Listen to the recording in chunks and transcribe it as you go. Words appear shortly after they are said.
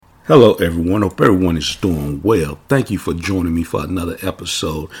Hello, everyone. Hope everyone is doing well. Thank you for joining me for another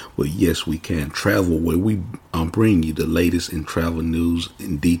episode with Yes We Can Travel, where we bring you the latest in travel news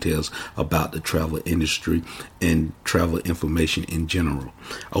and details about the travel industry and travel information in general.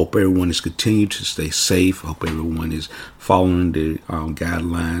 I hope everyone is continuing to stay safe. I hope everyone is following the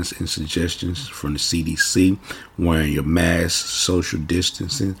guidelines and suggestions from the CDC, wearing your mask, social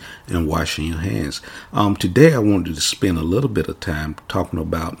distancing, and washing your hands. Today, I wanted to spend a little bit of time talking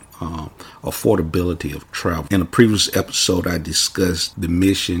about affordability of travel. In a previous episode, I discussed the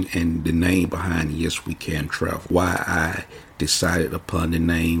mission and the name behind Yes We Can Travel, why I decided upon the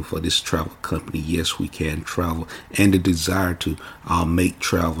name for this travel company, Yes We Can Travel, and the desire to make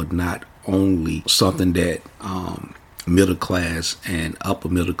travel not only something that middle class and upper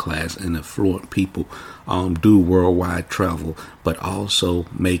middle class and affluent people do worldwide travel, but also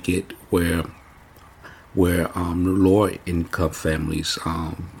make it where lower income families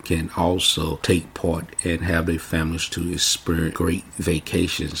can also take part and have their families to experience great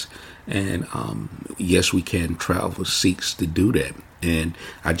vacations. And Yes We Can Travel seeks to do that. And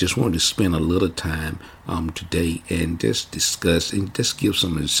I just wanted to spend a little time today and just discuss and just give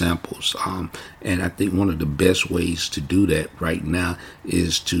some examples. And I think one of the best ways to do that right now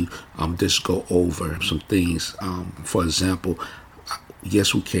is to just go over some things. For example,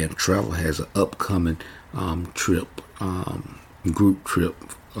 Yes We Can Travel has an upcoming group trip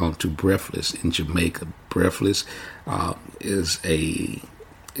to Breathless in Jamaica. Breathless is a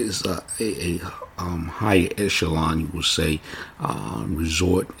higher echelon, you would say,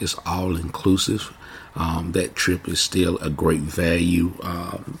 resort. Is all inclusive. That trip is still a great value.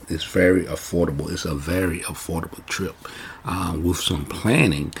 It's very affordable. It's a very affordable trip. With some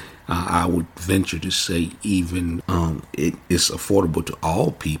planning, I would venture to say even it is affordable to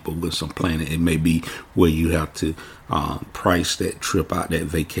all people with some planning. It may be where you have to price that trip out, that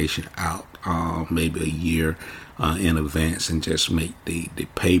vacation out, maybe a year in advance and just make the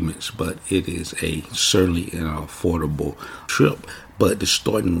payments. But it is certainly an affordable trip. But the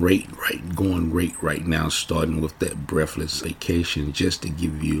going rate right now, starting with that Breathless vacation, just to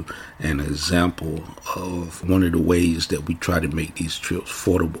give you an example of one of the ways that we try to make these trips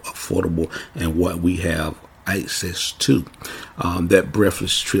affordable and what we have access to. That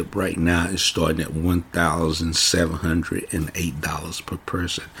Breathless trip right now is starting at $1,708 per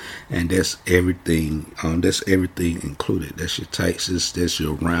person, and that's everything. That's everything included. That's your taxes, that's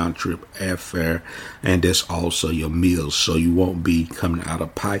your round trip airfare, and that's also your meals. So you won't be coming out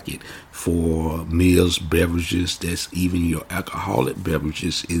of pocket for meals, beverages. That's even your alcoholic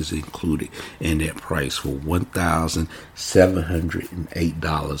beverages is included in that price for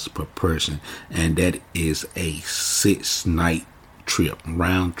 $1,708 per person, and that is a 6-night trip,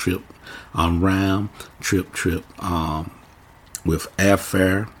 round trip with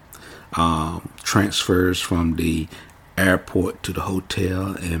airfare, transfers from the airport to the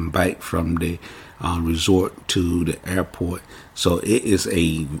hotel and back from the resort to the airport. So it is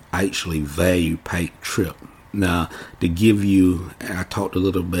actually value packed trip. Now, to give you, I talked a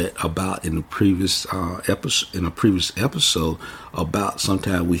little bit about in a previous episode about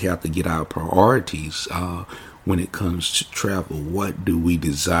sometimes we have to get our priorities when it comes to travel. What do we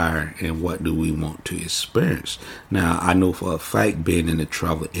desire and what do we want to experience? Now, I know for a fact, being in the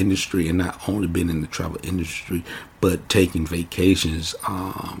travel industry, and not only being in the travel industry, but taking vacations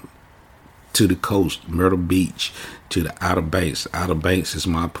to the coast, Myrtle Beach, to the Outer Banks. Outer Banks is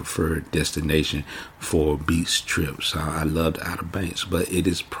my preferred destination for beach trips. I love the Outer Banks, but it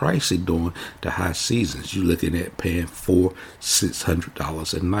is pricey during the high seasons. You're looking at paying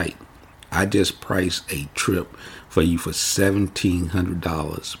 $600 a night. I just priced a trip for you for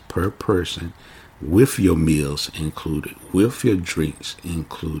 $1,700 per person, with your meals included, with your drinks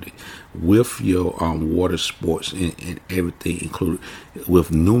included, with your water sports and everything included,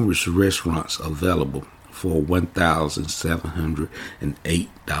 with numerous restaurants available for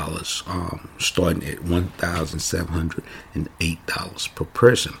 $1,708, starting at $1,708 per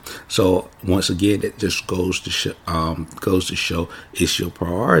person. So once again, that just goes to show it's your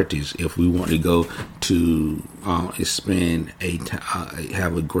priorities. If we want to go to have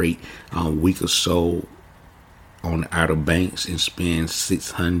a great week or so on the Outer Banks and spend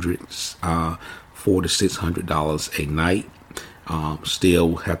 $400 to $600 a night.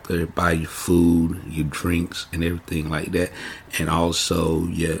 Still have to buy your food, your drinks, and everything like that, and also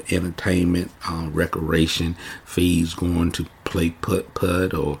your entertainment, recreation fees, going to play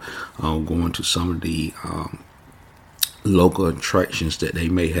putt or going to some of the local attractions that they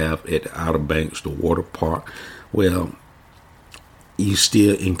may have at the Outer Banks, the water park. Well, you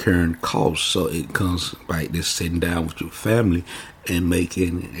still incurring costs. So it comes by this sitting down with your family and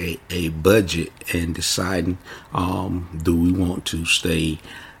making a budget and deciding, do we want to stay,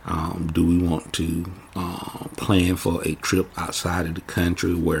 do we want to plan for a trip outside of the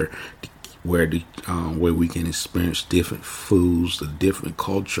country where we can experience different foods, the different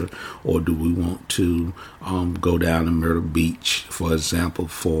culture, or do we want to go down to Myrtle Beach, for example,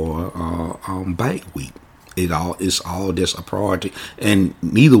 for Bike Week? It's all just a priority, and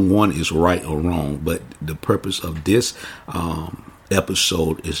neither one is right or wrong. But the purpose of this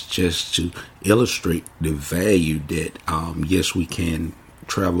episode is just to illustrate the value that yes, we can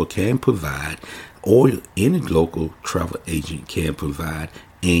travel can provide, or any local travel agent can provide,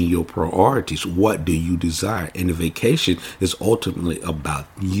 and your priorities. What do you desire? And the vacation is ultimately about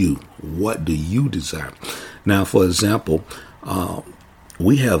you. What do you desire? Now, for example,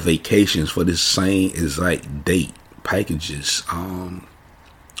 we have vacations for this same exact date packages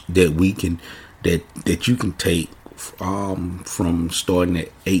that we can that you can take from starting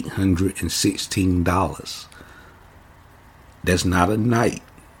at $816. That's not a night.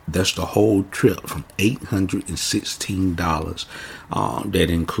 That's the whole trip from $816. That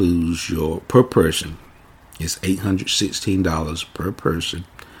includes your per person. It's $816 per person.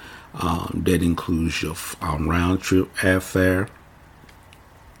 That includes your round trip airfare.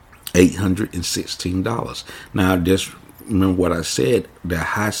 $816. Now, just remember what I said. The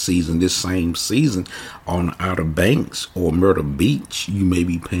high season, this same season, on Outer Banks or Myrtle Beach, you may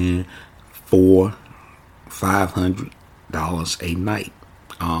be paying $500 a night.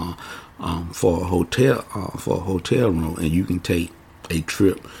 For a hotel room, and you can take a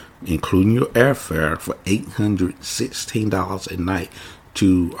trip, including your airfare, for $816 a night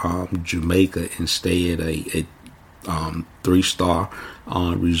to Jamaica and stay at a 3-star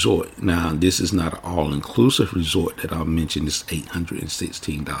resort. Now, this is not an all-inclusive resort that I mentioned. It's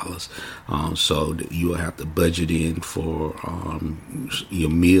 $816, so that you'll have to budget in for your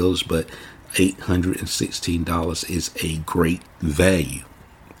meals, but $816 is a great value.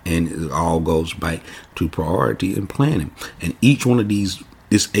 And it all goes back to priority and planning. And each one of this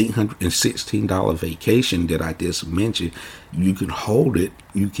 $816 vacation that I just mentioned, you can hold it.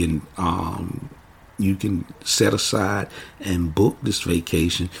 You can set aside and book this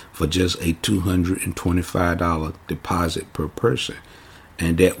vacation for just a $225 deposit per person,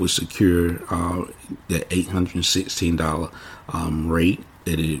 and that would secure that $816 rate.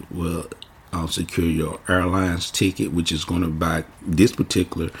 That it will secure your airline's ticket, which is going to buy this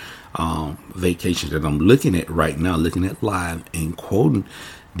particular vacation that I'm looking at right now, looking at live and quoting.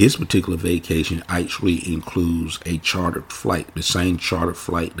 This particular vacation actually includes a chartered flight, the same chartered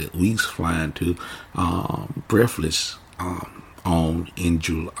flight that we're flying to Breathless on in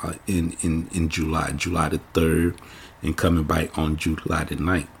July, in July the 3rd, and coming back on July the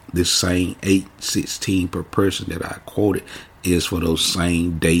 9th. This same $816 per person that I quoted is for those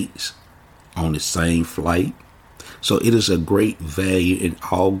same dates on the same flight. So it is a great value. It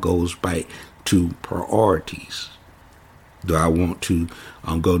all goes back to priorities. Do I want to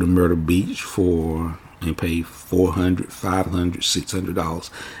go to Myrtle Beach and pay $400, $500, $600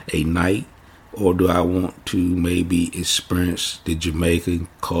 a night? Or do I want to maybe experience the Jamaican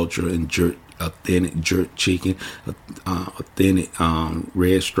culture and authentic jerk chicken, authentic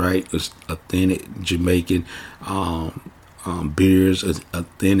red stripe, authentic Jamaican beers,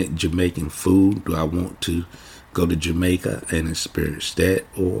 authentic Jamaican food? Do I want to go to Jamaica and experience that?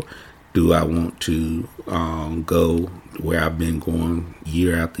 Or do I want to go where I've been going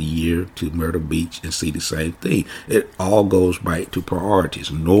year after year to Myrtle Beach and see the same thing? It all goes back to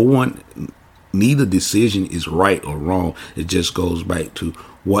priorities. Neither decision is right or wrong. It just goes back to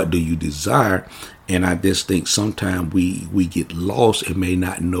what do you desire. And I just think sometimes we get lost and may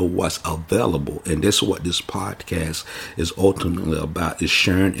not know what's available. And that's what this podcast is ultimately about, is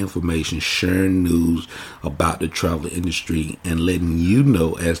sharing information, sharing news about the travel industry, and letting you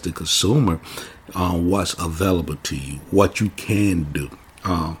know as the consumer what's available to you, what you can do.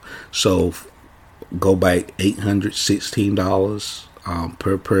 So go back $816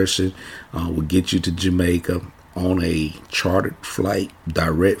 per person will get you to Jamaica on a chartered flight,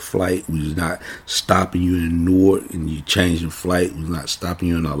 direct flight. We're not stopping you in Newark and you changing flight. We're not stopping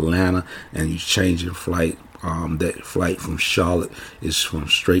you in Atlanta and you changing flight. That flight from Charlotte is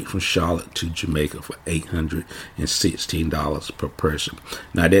straight from Charlotte to Jamaica for $816 per person.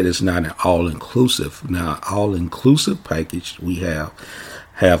 Now, that is not an all-inclusive. Now, all-inclusive package we have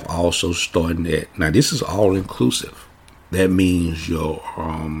also starting at, now this is all-inclusive. That means your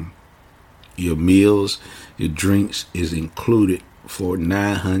meals, your drinks is included for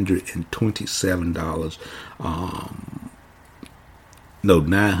 $927.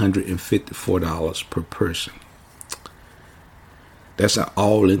 $954 per person. That's an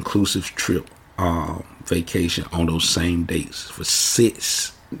all-inclusive trip, vacation on those same dates for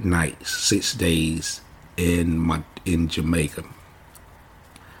 6 nights, 6 days in Jamaica.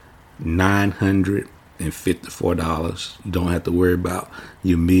 $954. You don't have to worry about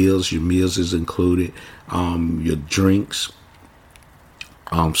your meals. Your meals is included. Your drinks.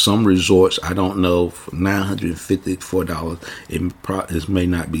 Some resorts, I don't know, for $954, it may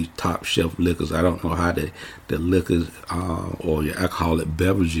not be top shelf liquors. I don't know how the liquors or your alcoholic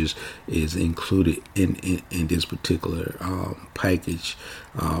beverages is included in this particular package.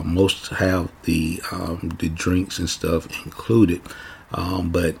 Most have the drinks and stuff included,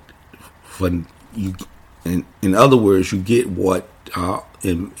 but for you, in other words, you get what.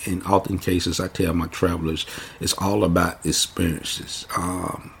 In often cases, I tell my travelers, it's all about experiences.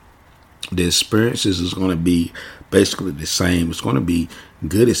 The experiences is going to be basically the same. It's going to be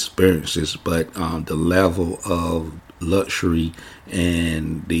good experiences, but the level of luxury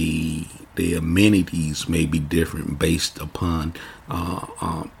and the amenities may be different based upon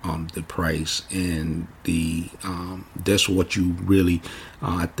the price, and that's what you really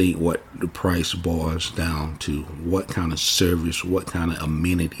I think what the price boils down to. What kind of service, what kind of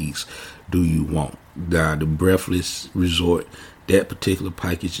amenities do you want? The Breathless Resort, that particular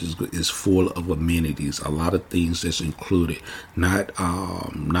package is full of amenities, a lot of things that's included, not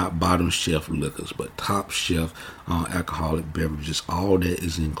bottom shelf liquors, but top shelf alcoholic beverages. All that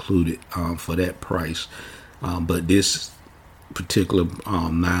is included for that price. But this particular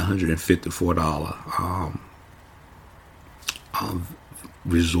 $954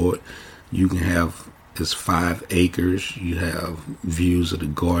 resort, you can have, it's 5 acres. You have views of the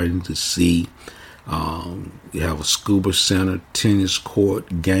garden, the sea. You have a scuba center, tennis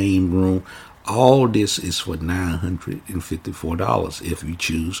court, game room. All this is for $954 if you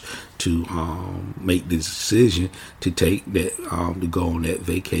choose to make the decision to take that to go on that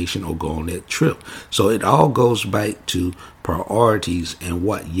vacation or go on that trip. So it all goes back to priorities, and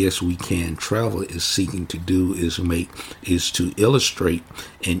what Yes We Can Travel is seeking to do is to illustrate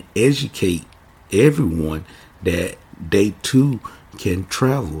and educate everyone that they too can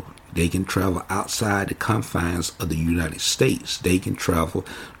travel. They can travel outside the confines of the United States. They can travel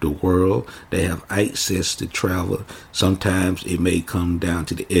the world. They have access to travel. Sometimes it may come down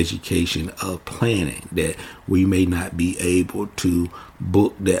to the education of planning, that we may not be able to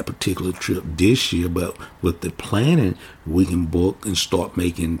book that particular trip this year, but with the planning, we can book and start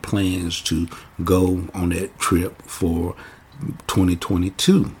making plans to go on that trip for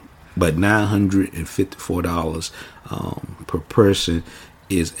 2022. But $954 per person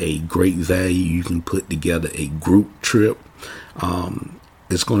is a great value. You can put together a group trip.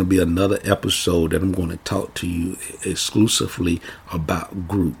 It's going to be another episode that I'm going to talk to you exclusively about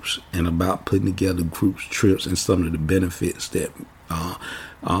groups and about putting together groups trips and some of the benefits that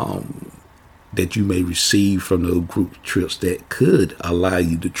that you may receive from those group trips that could allow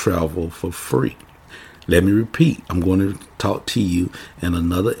you to travel for free. Let me repeat, I'm going to talk to you in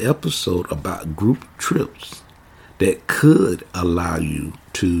another episode about group trips that could allow you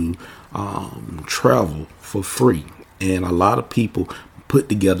to travel for free. And a lot of people put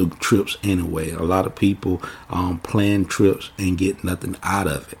together trips anyway. A lot of people plan trips and get nothing out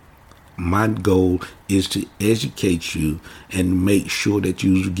of it. My goal is to educate you and make sure that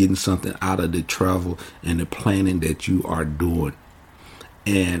you're getting something out of the travel and the planning that you are doing.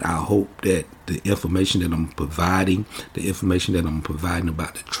 And I hope that the information that I'm providing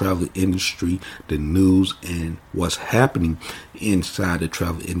about the travel industry, the news, and what's happening inside the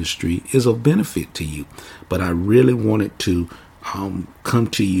travel industry is of benefit to you. But I really wanted to come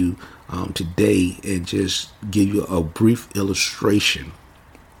to you today and just give you a brief illustration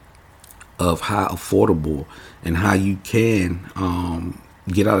of how affordable and how you can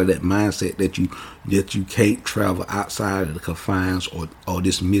get out of that mindset that you can't travel outside of the confines, or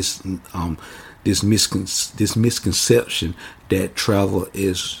this misconception that travel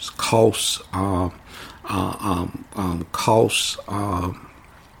is costs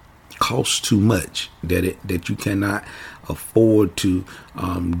too much, that you cannot afford to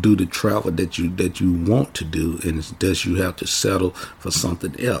do the travel that you want to do, and thus you have to settle for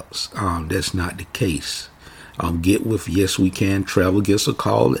something else. That's not the case. Get with Yes We Can Travel. Give us a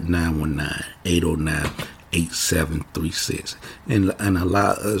call at 919-809-8736 and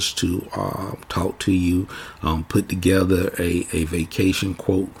allow us to talk to you, put together a vacation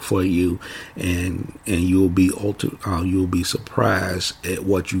quote for you, and you'll be surprised at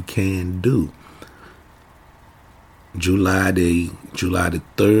what you can do. July the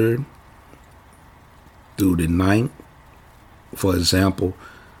 3rd through the 9th, for example,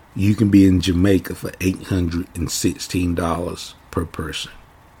 you can be in Jamaica for $816 per person.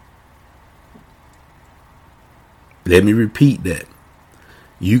 Let me repeat that.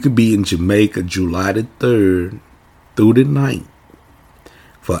 You could be in Jamaica July the 3rd through the 9th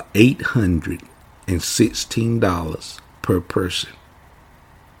for $816 per person.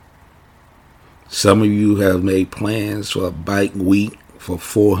 Some of you have made plans for a bike week for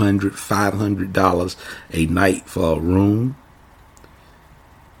 $400, $500 a night for a room.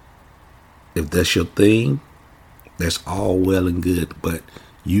 If that's your thing, that's all well and good. But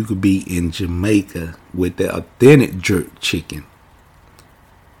you could be in Jamaica with the authentic jerk chicken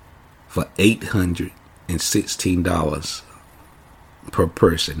for $816 per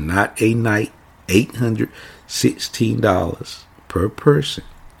person. Not a night, $816 per person.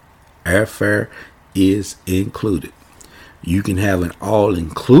 Airfare is included. You can have an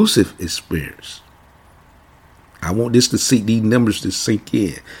all-inclusive experience. I want these numbers to sink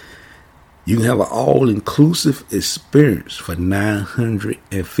in. You can have an all-inclusive experience for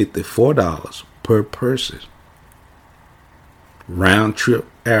 $954 per person. Round trip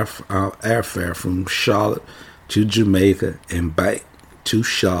airfare from Charlotte to Jamaica and back to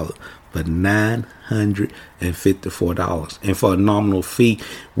Charlotte for $954. And for a nominal fee,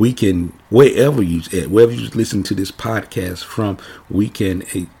 we can, wherever you listen to this podcast from, we can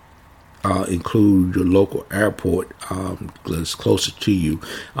include your local airport that's closer to you.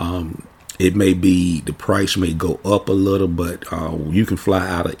 It may be, the price may go up a little, but you can fly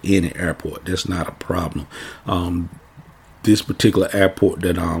out of any airport. That's not a problem. This particular airport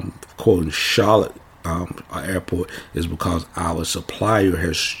that I'm quoting, Charlotte airport, is because our supplier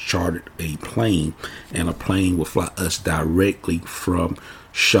has chartered a plane, and a plane will fly us directly from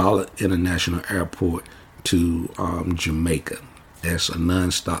Charlotte International Airport to Jamaica. That's a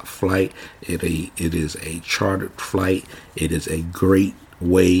non-stop flight. It is a chartered flight. It is a great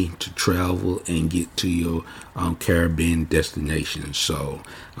way to travel and get to your Caribbean destination. So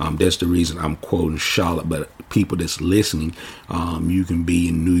that's the reason I'm quoting Charlotte. But people that's listening, you can be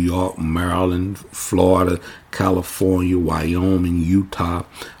in New York, Maryland, Florida, California, Wyoming, Utah.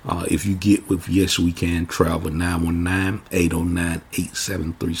 If you get with Yes We Can Travel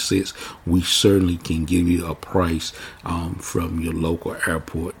 919-809-8736, we certainly can give you a price from your local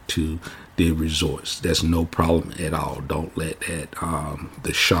airport to the resorts. That's no problem at all. Don't let that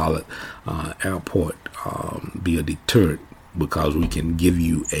the Charlotte airport be a deterrent, because we can give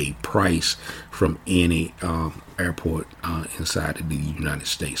you a price from any airport inside of the United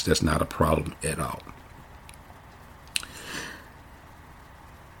States. That's not a problem at all.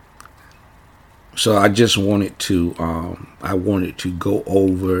 So I just wanted to go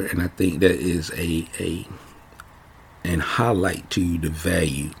over, and I think that is and highlight to you the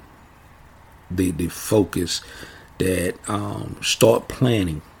value, the focus that start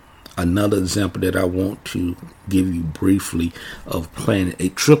planning. Another example that I want to give you briefly of planning a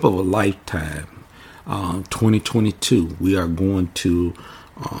trip of a lifetime. 2022, we are going to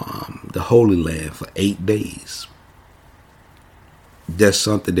the Holy Land for 8 days. That's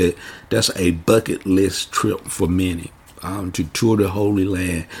something that's a bucket list trip for many. To tour the Holy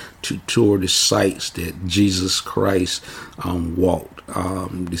Land, to tour the sites that Jesus Christ walked,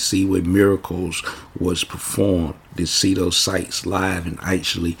 to see where miracles was performed, to see those sites live and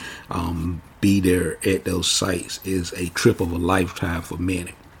actually be there at those sites is a trip of a lifetime for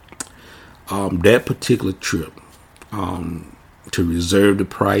many. That particular trip, to reserve the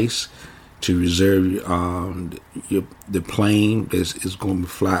price, to reserve the plane is going to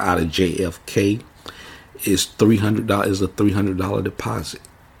fly out of JFK, is $300. Is a $300 deposit.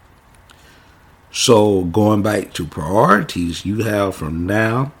 So going back to priorities, you have from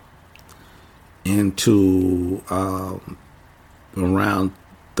now into around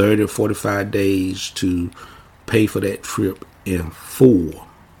 30 or 45 days to pay for that trip in full.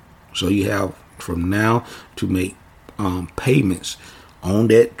 So you have from now to make payments on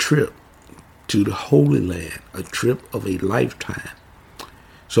that trip to the Holy Land, a trip of a lifetime.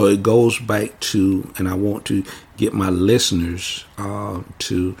 So it goes back to, and I want to get my listeners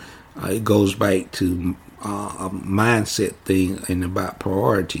it goes back to a mindset thing and about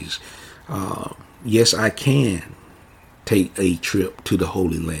priorities. Yes, I can take a trip to the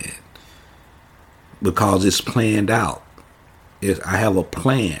Holy Land because it's planned out. I have a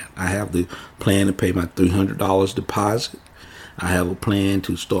plan. I have the plan to pay my $300 deposit. I have a plan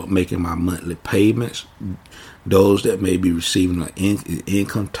to start making my monthly payments. Those that may be receiving an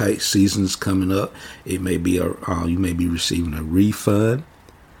income tax seasons coming up, it may be you may be receiving a refund.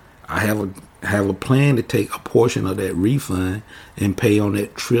 I have a plan to take a portion of that refund and pay on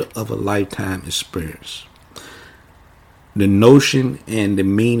that trip of a lifetime experience. The notion and the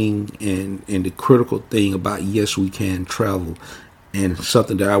meaning and the critical thing about Yes We Can Travel and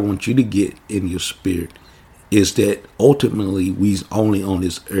something that I want you to get in your spirit is that ultimately we's only on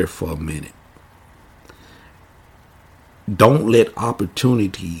this earth for a minute. Don't let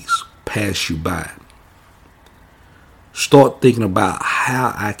opportunities pass you by. Start thinking about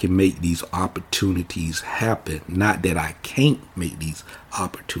how I can make these opportunities happen. Not that I can't make these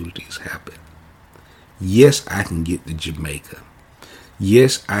opportunities happen. Yes, I can get to Jamaica.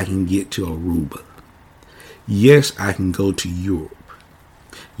 Yes, I can get to Aruba. Yes, I can go to Europe.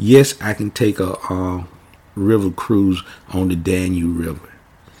 Yes, I can take a river cruise on the Danube River.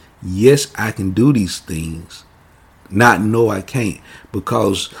 Yes, I can do these things. Not no, I can't.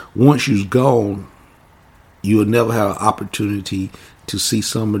 Because once you're gone, you'll never have an opportunity to see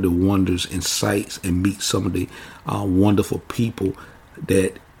some of the wonders and sights and meet some of the wonderful people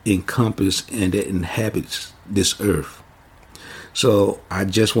that encompass and that inhabits this earth. So I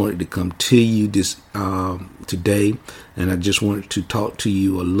just wanted to come to you this today, and I just wanted to talk to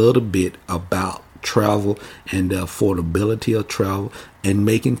you a little bit about travel and the affordability of travel and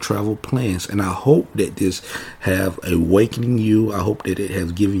making travel plans. And I hope that this have awakening you. I hope that it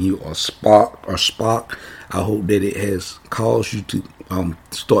has given you a spark. I hope that it has caused you to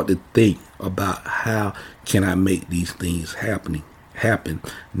start to think about how can I make these things happen.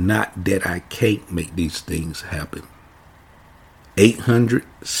 Not that I can't make these things happen.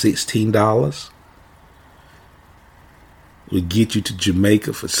 $816 will get you to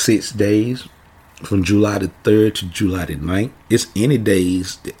Jamaica for 6 days, from July the 3rd to July the 9th. It's any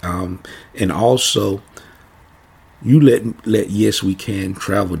days. And also, you let Yes We Can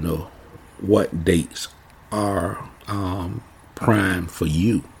Travel know what dates are prime for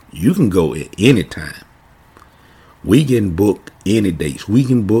you. You can go at any time. We can book any dates. We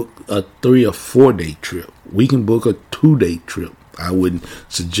can book a 3 or 4 day trip. We can book a 2-day trip. I wouldn't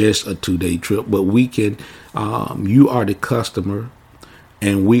suggest a 2-day trip, but we can. You are the customer,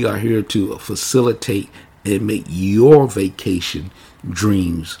 and we are here to facilitate and make your vacation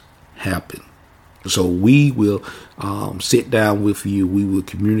dreams happen. So we will sit down with you. We will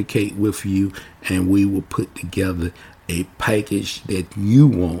communicate with you, and we will put together a package that you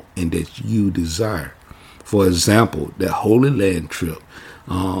want and that you desire. For example, that Holy Land trip.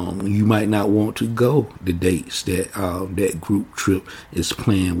 You might not want to go the dates that that group trip is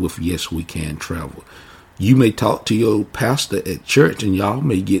planned with Yes We Can Travel. You may talk to your pastor at church, and y'all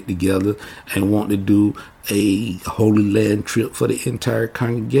may get together and want to do a Holy Land trip for the entire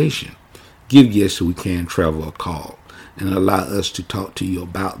congregation. Give Yes We Can Travel a call and allow us to talk to you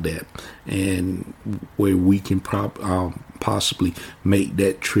about that, and where we can possibly make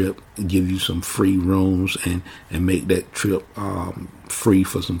that trip, give you some free rooms, and make that trip free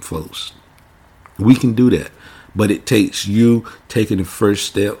for some folks. We can do that, but it takes you taking the first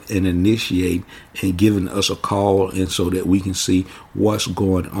step and initiating and giving us a call, and so that we can see what's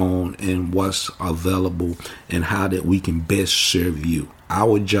going on and what's available and how that we can best serve you.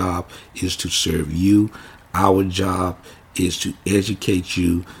 Our job is to serve you. Our job is to educate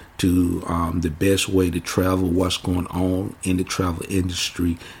you to the best way to travel, what's going on in the travel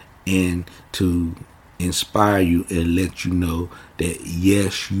industry, and to inspire you and let you know that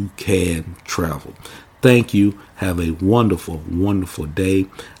yes, you can travel. Thank you. Have a wonderful, wonderful day.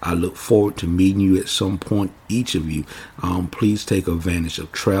 I look forward to meeting you at some point, each of you. Please take advantage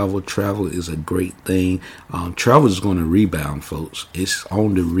of travel. Travel is a great thing. Travel is going to rebound, folks. It's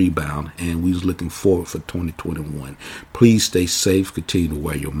on the rebound, and we're looking forward for 2021. Please stay safe. Continue to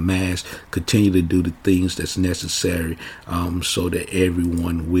wear your mask. Continue to do the things that's necessary so that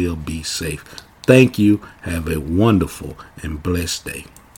everyone will be safe. Thank you. Have a wonderful and blessed day.